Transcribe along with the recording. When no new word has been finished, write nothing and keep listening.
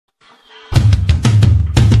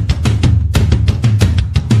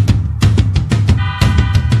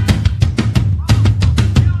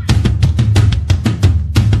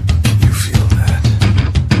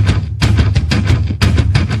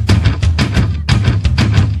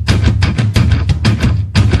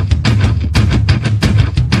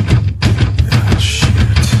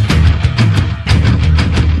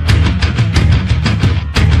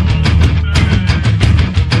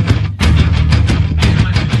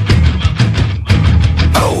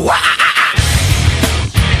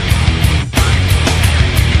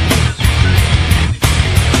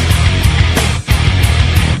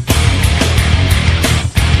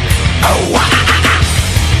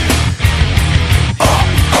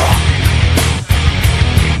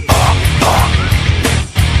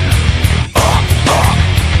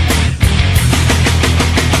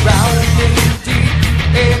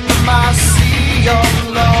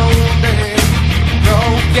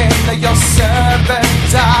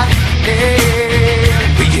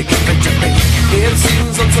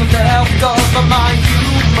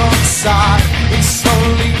inside, it's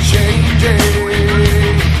slowly changing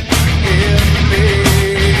in me.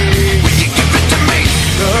 Will you give it to me?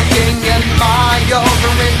 Looking at my own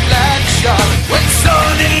reflection, when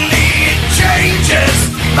suddenly it changes,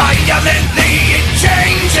 violently it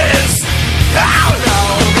changes. Oh no,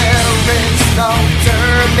 there is no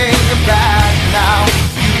turning back now.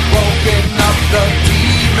 You've woken up the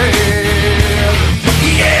demon.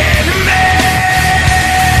 Yeah, man.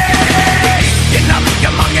 Get up,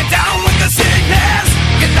 come on, get down with the sickness.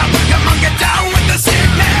 Get up, come on, get down with the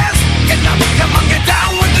sickness. Get up, come on, get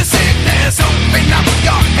down with the sickness. Open up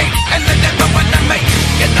your hate and let everyone make.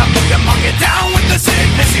 Get up, come on, get down with the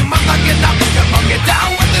sickness. You mother, get up, come on, get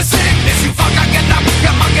down with the sickness. You fucker, get up,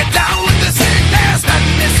 come on, get down with the sickness. And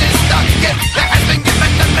this is the gift that has been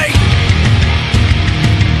given to me.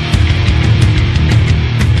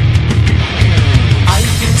 I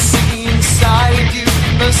can see inside you,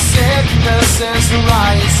 the sickness is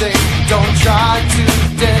rising. Don't try to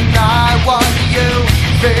deny what you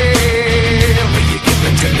feel. Will you give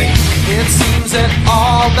it to me? It seems that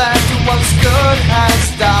all that was good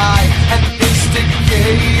has died and is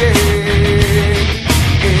decaying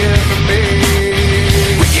in me.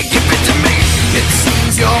 Will you give it to me? It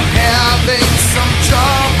seems you're having some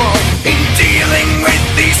trouble in dealing with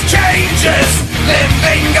these changes,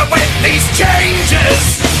 living with these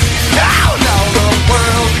changes. Now the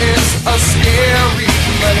world is a scary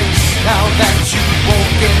place, now that you've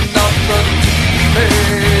woken up the demon.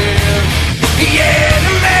 Yeah,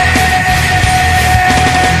 man.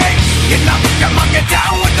 Get up, come on, get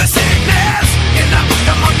down with the sickness. Get up,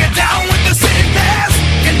 come on, get down with the sickness.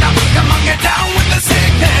 Get up, come on, get down with the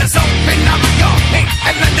sickness. Open up your hate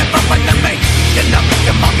and let it run to me. Get up,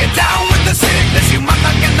 come on, get down with the sickness. You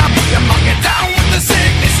mother, get up, come on, get down with the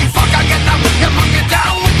sickness. You fucker, get up, come on, get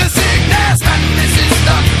down with the sickness. And this is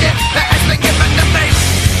the gift that has been given to me.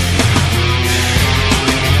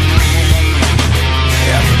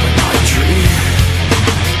 Every night dream.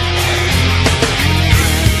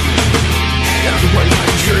 Every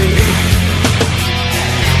night dream.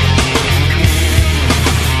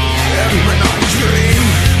 Every night dream.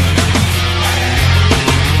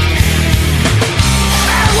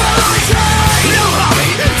 No, mommy,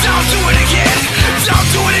 don't do it again. Don't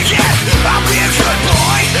do it again. I'll be a good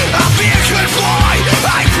boy. I'll be a good boy.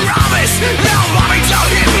 I promise. No, mommy,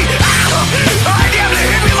 don't hit me. I never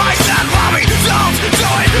hit me like that, mommy. Don't do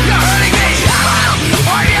it. You're hurting me.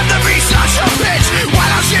 I am the beast, such a bitch. Why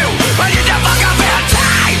don't you? Why did you fuck up and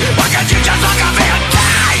die? Why can't you just fuck up and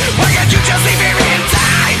die? Why can't you just leave me and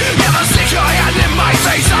die? Never stick your hand in my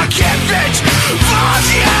face, I can't bitch. Fuck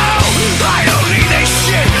you. I don't need this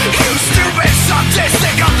shit. You stupid,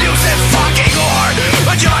 sadistic, abusive fucking whore.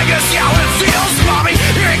 Would you like to see how it feels, mommy?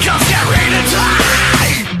 Here it comes, get ready to die.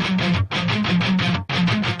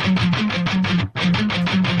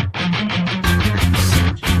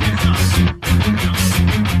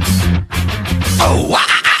 Oh,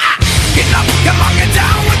 get up, come on, get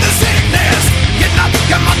down with the sickness. Get up,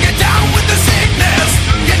 come on, get down with the sickness.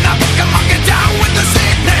 Get up, come on, get down with the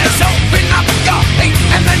sickness. Open up your hate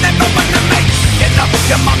and then everyone to me. Get up,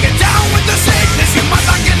 come on, get down with the sickness. You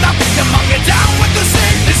mother, get up, come on, get down with the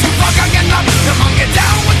sickness. You fucker, get up, come on, get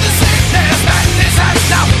down with the sickness. And this has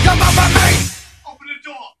now come over me. Open the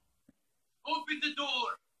door. Open the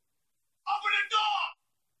door. Open the door.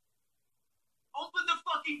 Open the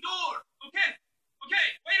fucking door. Okay. Okay,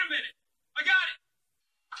 wait a minute. I got it.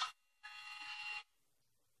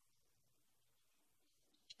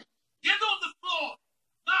 Get on the floor.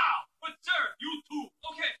 Now. But sir, you too.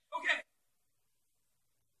 Okay, okay.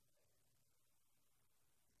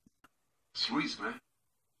 Sweet, man.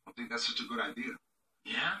 I think that's such a good idea.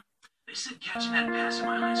 Yeah? They said catching that pass in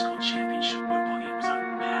my high school championship football game was a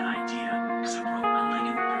bad idea because I broke my leg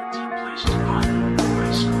in 13th place to run.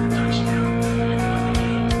 I scored a touchdown.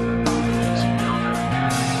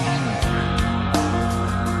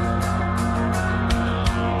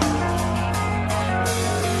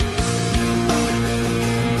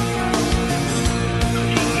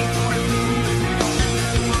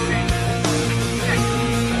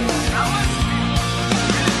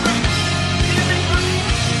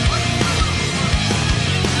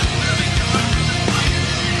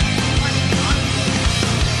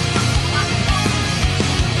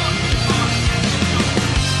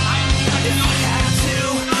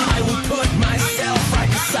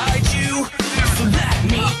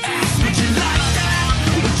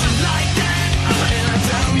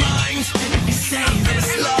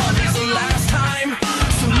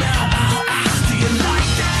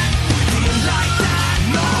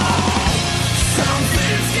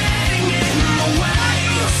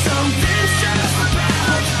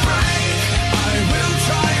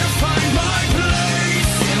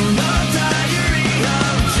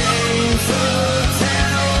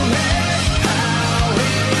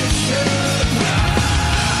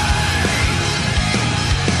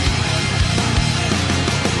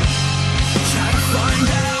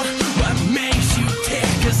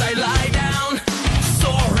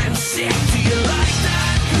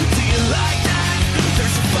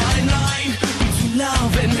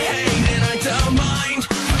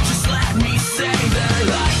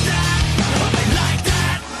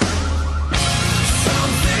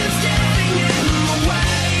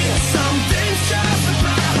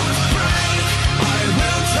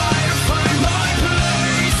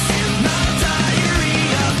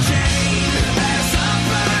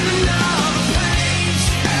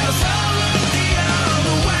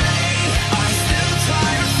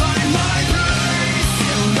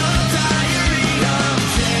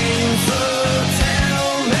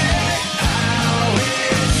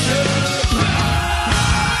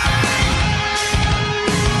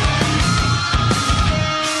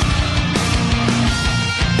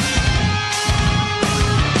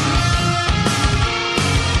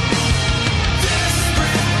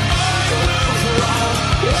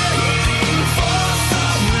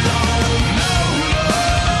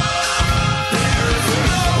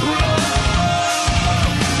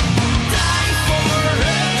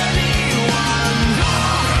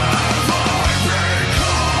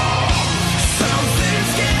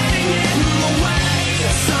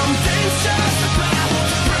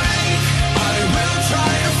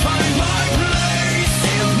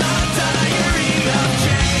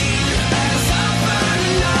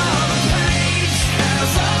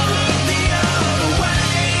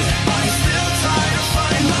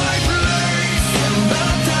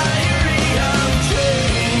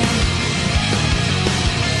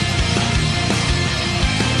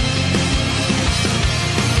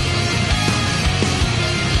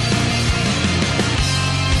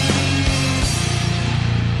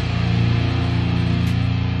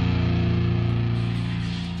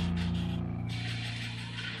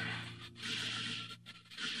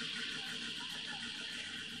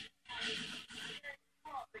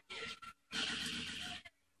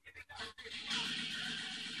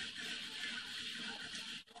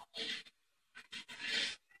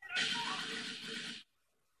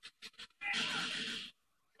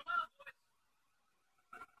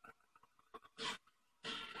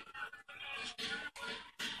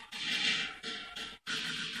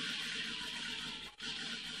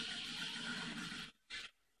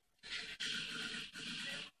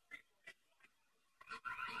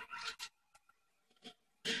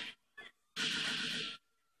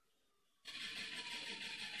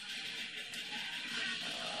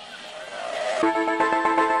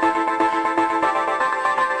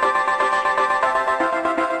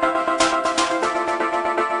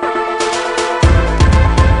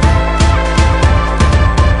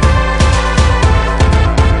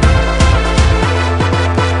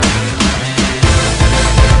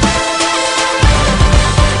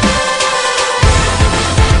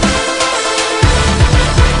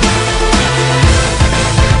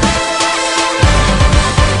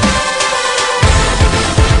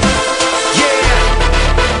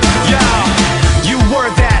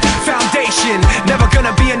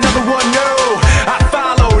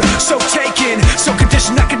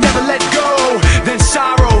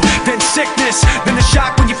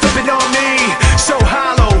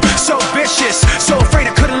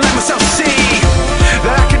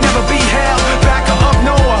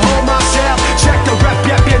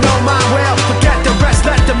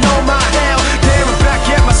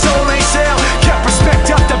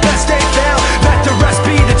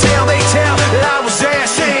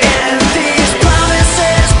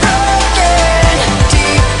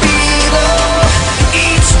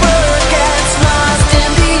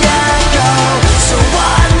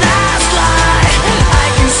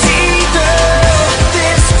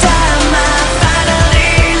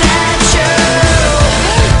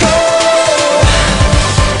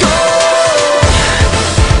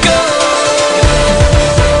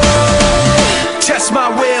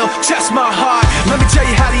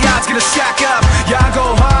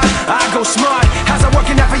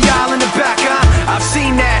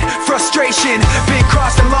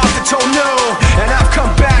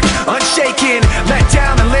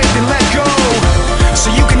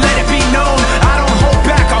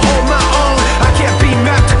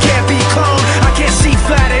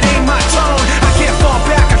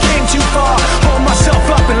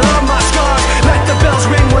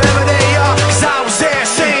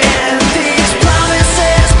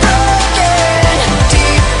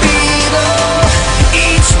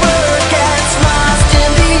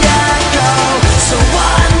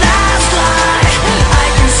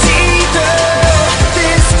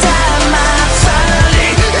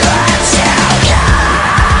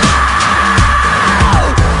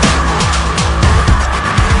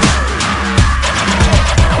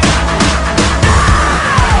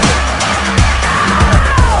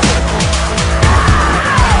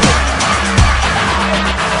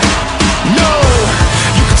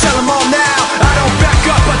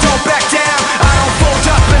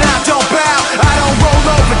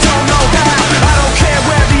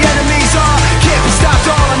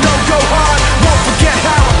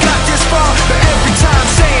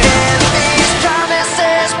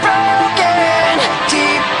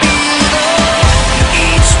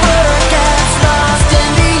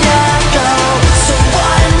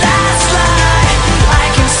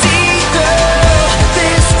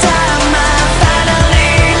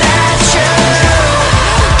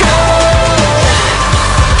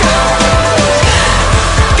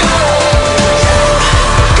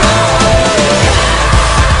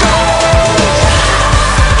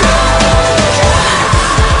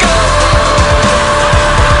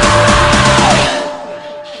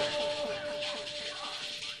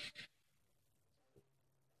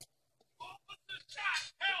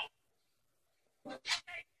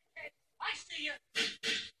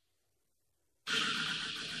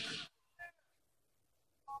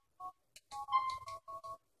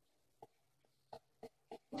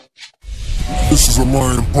 This is a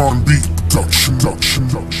Lion Bond Beat production.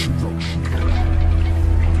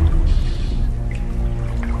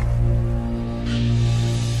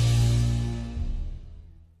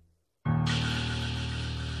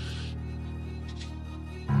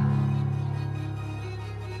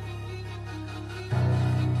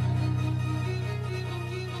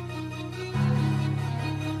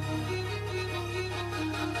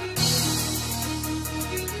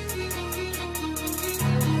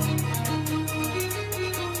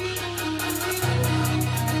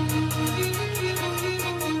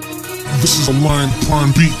 This is a Lion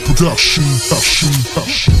Prime Beat production.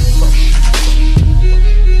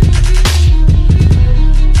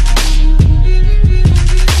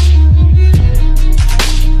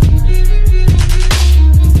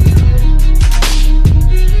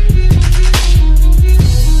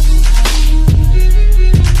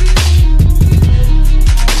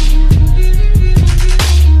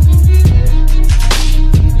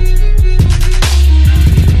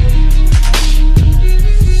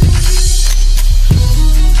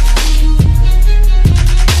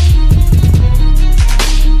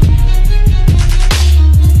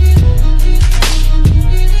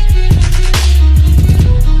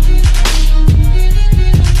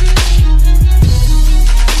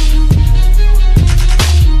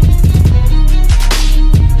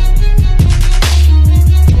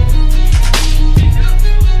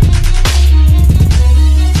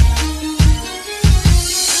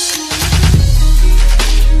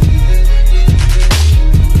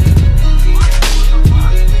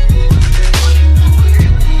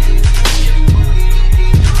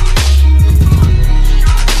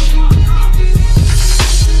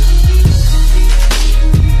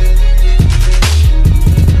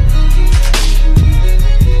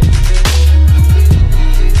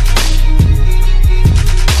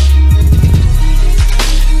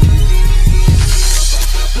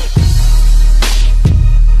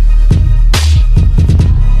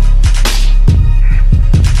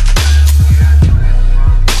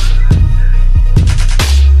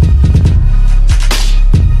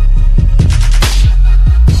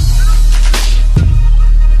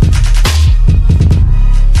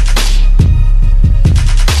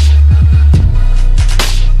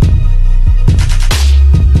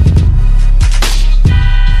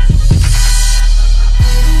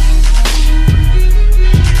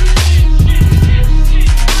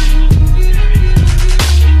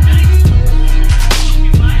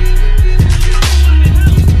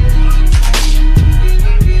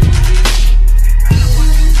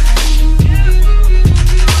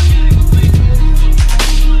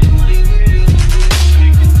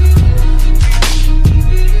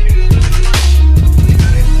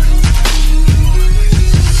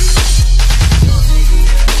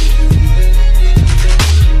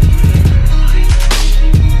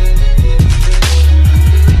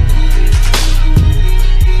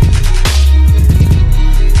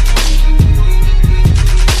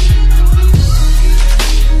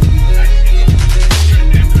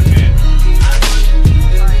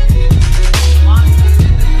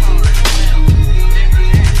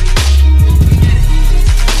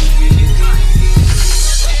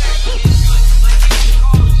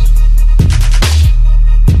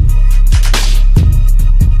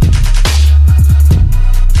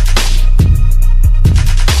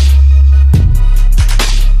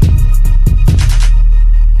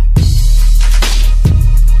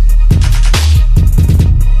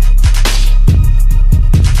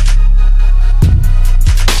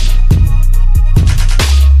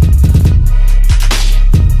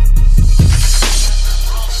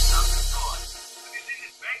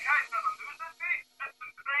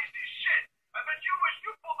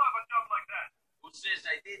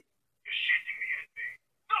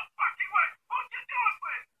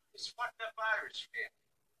 Irish family.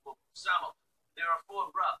 Well, some of them. There are 4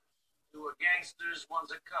 brothers. 2 are gangsters,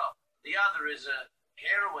 one's a cop. The other is a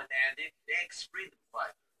heroin addict, ex-freedom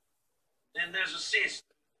fighter. Then there's a sister.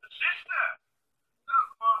 A sister?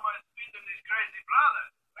 Sounds more my speed than these crazy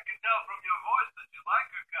brothers. I can tell from your voice that you like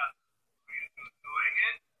her cousin. Are you two doing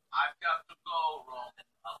it? I've got to go, Roman.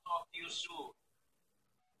 I'll talk to you soon.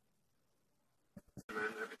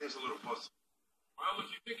 Man, everything's a little fussy. Well, if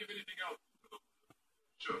you think of anything else,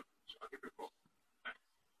 Sure. I'll give you a call.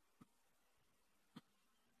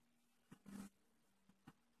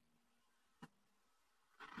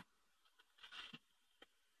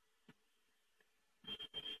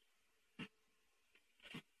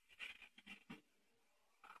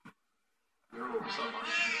 Yo, what's up, man?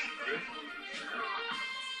 Good?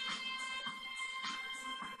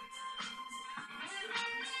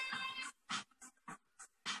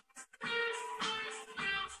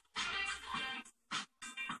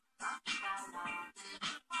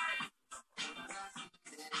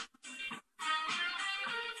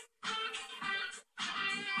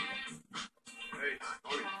 Hey,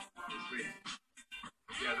 Tony, it's me.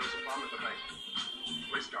 Yeah, there was a bomb at the bank. The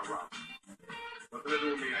place got robbed. Nothing to do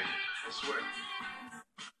with me, I swear.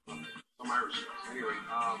 Some Irish guys. Anyway,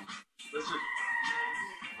 listen.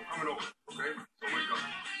 I'm coming over, okay? So wake up.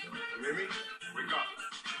 You hear me? Wake up.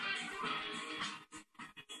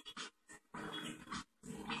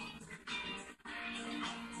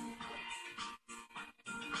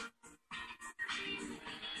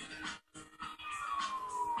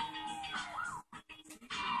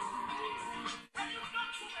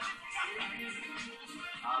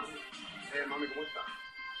 Hey, mami, ¿cómo está?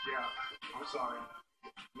 Yeah, I'm sorry.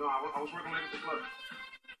 No, I was working late at the club.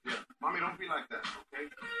 Yeah, mommy, don't be like that, okay?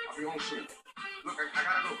 I'll be home soon. Look, I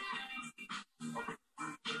gotta go. Okay.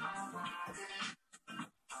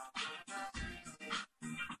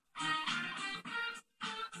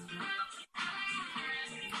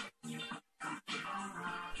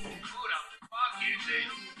 Who the fuck is it?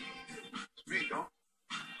 It's me, don't?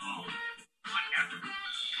 Oh, whatever.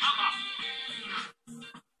 Come on.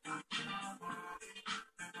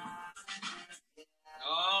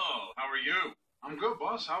 Oh, how are you? I'm good,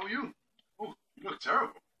 boss. How are you? Oh, you look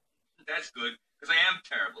terrible. That's good, because I am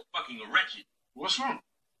terrible, fucking wretched. What's wrong?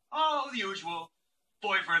 Oh, the usual.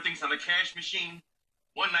 Boyfriend thinks I'm a cash machine.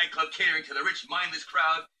 One nightclub catering to the rich, mindless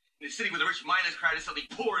crowd. In a city where the rich, mindless crowd is suddenly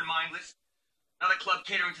poor and mindless. Another club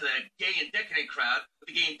catering to the gay and decadent crowd. But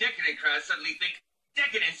the gay and decadent crowd suddenly think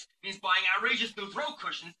decadence means buying outrageous new throw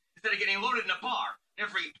cushions instead of getting loaded in a bar.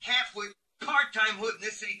 Every half-wit, part-time hood in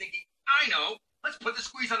this city thinking, I know, let's put the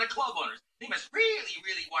squeeze on the club owners. They must really,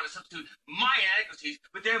 really want to substitute my inadequacies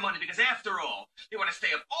with their money because, after all, they want to stay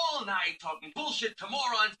up all night talking bullshit to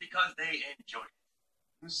morons because they enjoy it.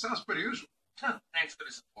 This sounds pretty usual. Huh, thanks for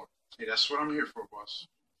the support. Hey, that's what I'm here for, boss.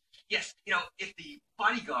 Yes, you know, if the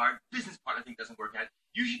bodyguard business partner thing doesn't work out,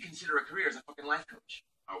 you should consider a career as a fucking life coach.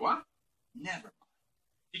 What? Never mind.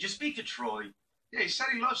 Did you speak to Troy? Yeah, he said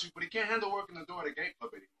he loves you, but he can't handle working the door at a gay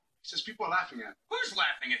club anymore. He says people are laughing at him. Who's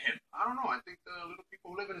laughing at him? I don't know. I think the little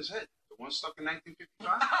people who live in his head. The one stuck in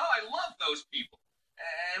 1955. Oh, I love those people.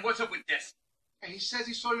 And what's up with Desi? Hey, he says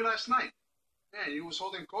he saw you last night. Man, you was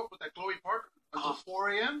holding court with that Chloe Parker until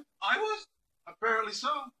 4 a.m.? I was? Apparently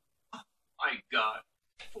so. My God,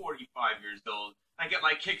 45 years old. I get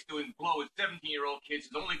my kicks doing blow with 17-year-old kids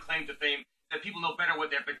whose only claim to fame is that people know better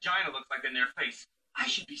what their vagina looks like than their face. I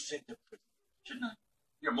should be sent to prison, shouldn't I?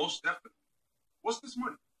 Yeah, most definitely. What's this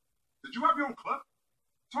money? Did you have your own club?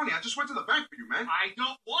 Tony, I just went to the bank for you, man. I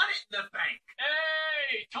don't want it in the bank.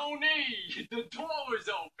 Hey, Tony, the door was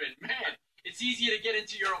open. Man, it's easier to get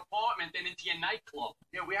into your apartment than into your nightclub.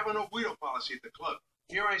 Yeah, we have a no guido policy at the club.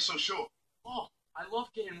 Here I ain't so sure. Oh, I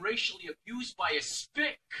love getting racially abused by a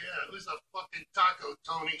spick. Yeah, who's a fucking taco,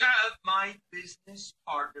 Tony? My business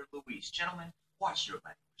partner, Luis. Gentlemen, watch your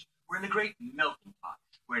language. We're in the great melting pot.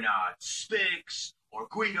 We're not spicks or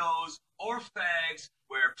guidos or fags.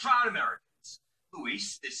 We're proud Americans.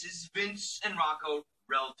 Luis, this is Vince and Rocco,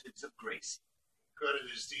 relatives of Gracie. Credit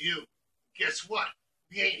is to you. Guess what?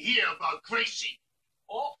 We ain't here about Gracie.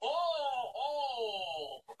 Oh.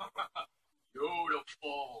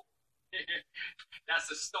 Beautiful.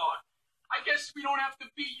 That's a start. I guess we don't have to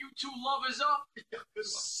beat you two lovers up.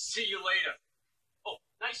 See you later. Oh,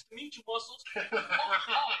 nice to meet you, Muscles.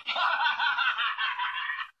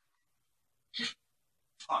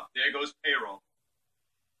 Fuck, there goes payroll.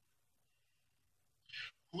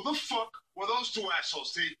 Who the fuck were those two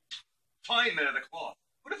assholes, T? Fine men of the cloth.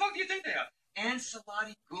 Who the fuck do you think they are?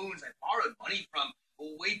 Ancelotti goons I borrowed money from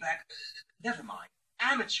way back. Never mind.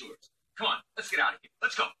 Amateurs. Come on, let's get out of here.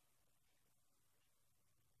 Let's go.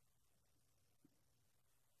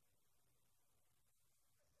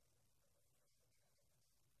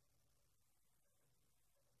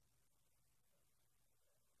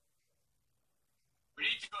 We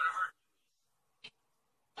need to go to Hercules.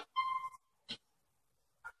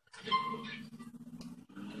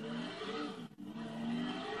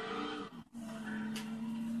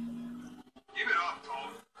 Give it up,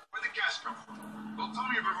 Tom. Where'd the cash come from? Don't tell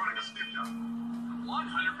me you've been running a skip job.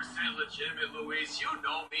 100% legitimate, Luis. You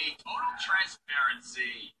know me. Total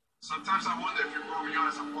transparency. Sometimes I wonder if you brought me on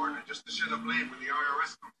as a partner just to share the blame when the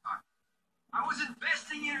IRS comes time. I was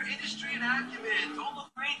investing in your industry and acumen. Don't look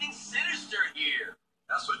for anything sinister here.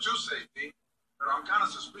 That's what you say, D. But I'm kind of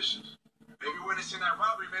suspicious. Maybe witnessing that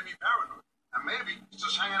robbery made me paranoid. And maybe he's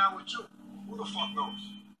just hanging out with you. Who the fuck knows?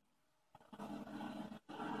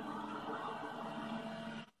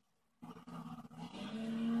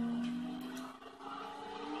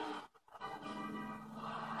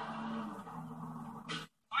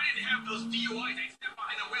 If I didn't have those DUIs, I'd step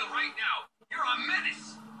behind the wheel right now. You're a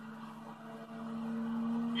menace.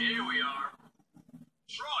 Here we are.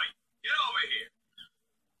 Troy, get over here.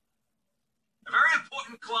 A very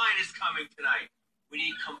important client is coming tonight. We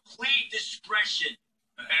need complete discretion.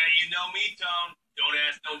 You know me, Tone. Don't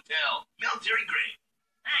ask, don't tell. Military grade.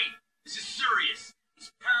 Hey, this is serious.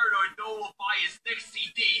 He's paranoid no one will buy his next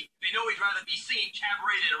CD. They know he'd rather be singing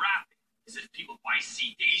cabaret than rapping. As if people buy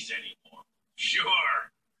CDs anymore.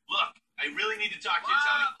 Sure. Look, I really need to talk to you,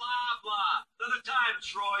 Tony. Blah, blah, blah. Another time,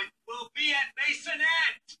 Troy. We'll be at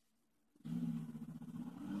Masonette.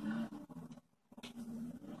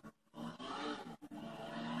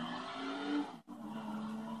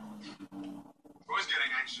 Troy's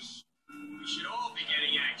getting anxious. We should all be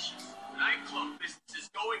getting anxious. The nightclub business is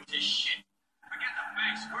going to shit. Forget the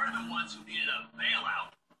banks. We're the ones who needed a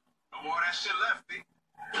bailout. No more of that shit left, D.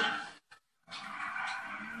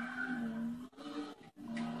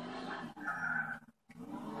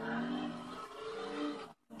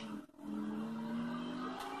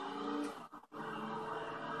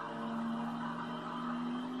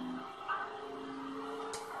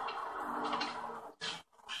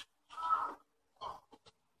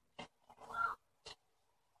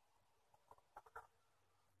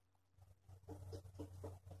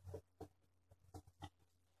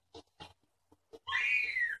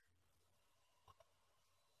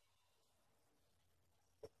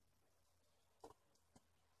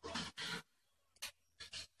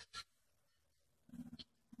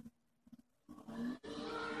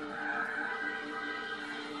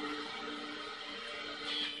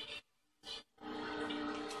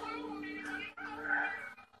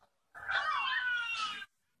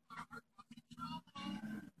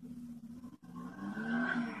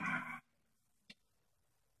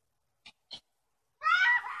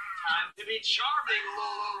 Time to be charming,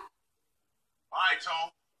 Lulu. All right,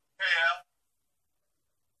 Tone. Hey, Al.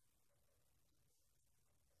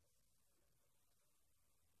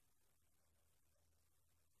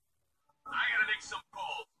 I gotta make some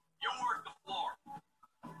calls. You work the floor.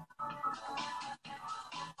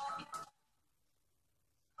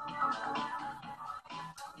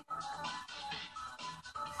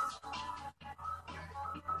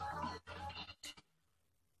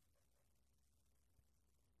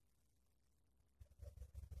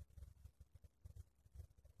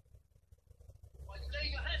 Why you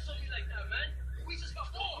laying your hands on me like that, man? We just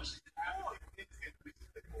got balls.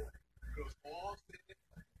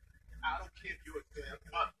 I don't care if you're a damn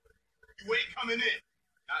hustler. You ain't coming in.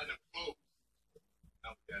 Not in the clothes.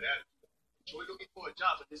 Not with that attitude. We're looking for a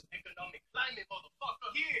job in this economic climate,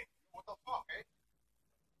 motherfucker. Yeah. What the fuck, eh?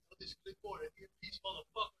 So this clipboard and earpiece,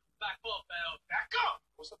 motherfucker. Back up, Al. Back up.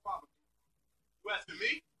 What's the problem? You asking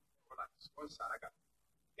me? Relax. Go inside. I got it.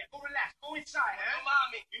 Yeah, go relax. Go inside, eh? Come on,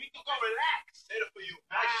 me. You need to go relax. Say it for you.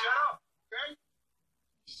 Now shut up, okay?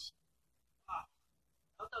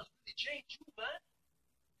 How does really change you, man?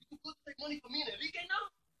 You too good to take money from me and Enrique now?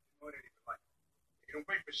 You know it ain't even like that. You don't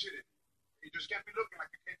pay for shit in it. You just can't be looking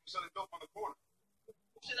like a kid who's selling dope on the corner.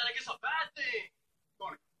 Who said that I guess a bad thing?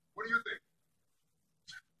 Tony, what do you think?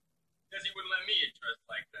 Guess he wouldn't let me in dressed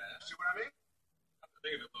like that. See what I mean? Come to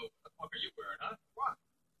think of it, Lou, what the fuck are you wearing, huh? What?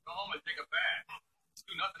 Go home and take a bath.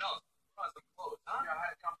 Do nothing else. Put on some clothes, huh? Yeah, I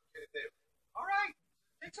had a complicated day. All right.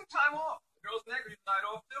 Take some time off. The girl's neck needs a night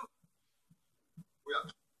off, too. We are.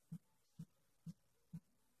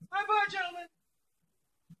 Bye-bye, gentlemen.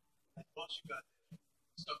 That boss you got there.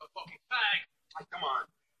 Stuck a fucking fag. Ay, come on.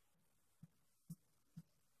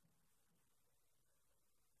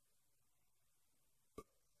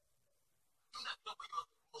 Do that number your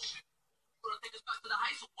bullshit. You gonna take us back to the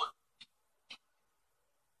high school one?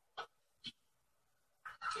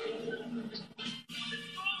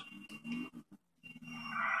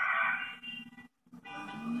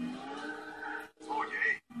 Oh,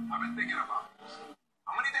 yeah. I've been thinking about this.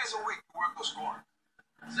 How many days a week you work those corners?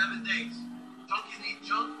 7 days. Junkies need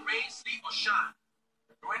junk, rain, sleep, or shine.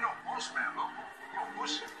 You ain't no postman, loco. You don't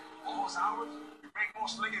push it. All those hours, you make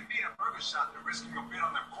more slinging meat at Burger Shot than risking a bit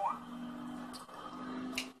on that corner.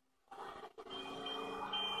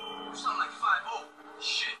 You sound like 5-0.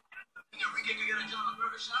 Shit. Think Enrique could get a job at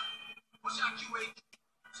Burger Shot? What's your QA?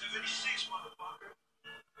 76, motherfucker.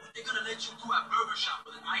 What they gonna let you do at Burger Shop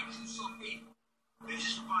with an IQ sub 80? They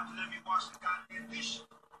just about to let me wash the goddamn dishes.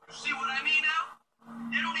 You see what I mean now?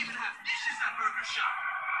 They don't even have dishes at Burger Shop.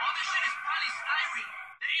 All this shit is polystyrene.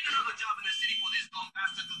 There ain't another job in the city for this dumb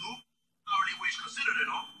bastard to do. Hourly wage considered and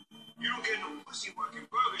all. You don't get no pussy working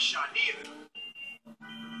Burger Shop neither.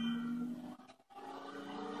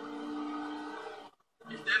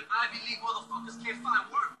 If them Ivy League motherfuckers can't find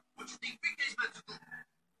work, what you think Big Day's meant to do?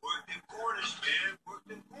 Work them corners, man. Work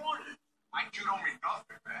them corners. IQ don't mean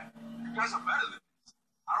nothing, man. You guys are better than this.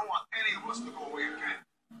 I don't want any of us to go away again.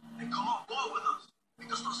 Then come on board with us. We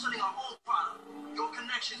can start selling our own product. Your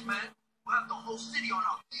connections, man. We'll have the whole city on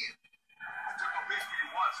our gear. I took a bid for you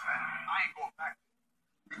once, man. I ain't going back.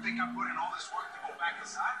 You think I put in all this work to go back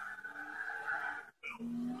inside?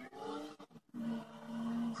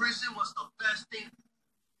 Prison was the best thing.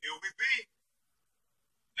 Here we be.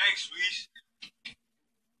 Thanks, Luis.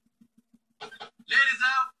 Ladies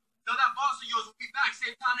out. Tell that boss of yours we'll be back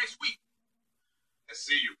same time next week. I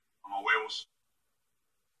see you. I'm a huevos.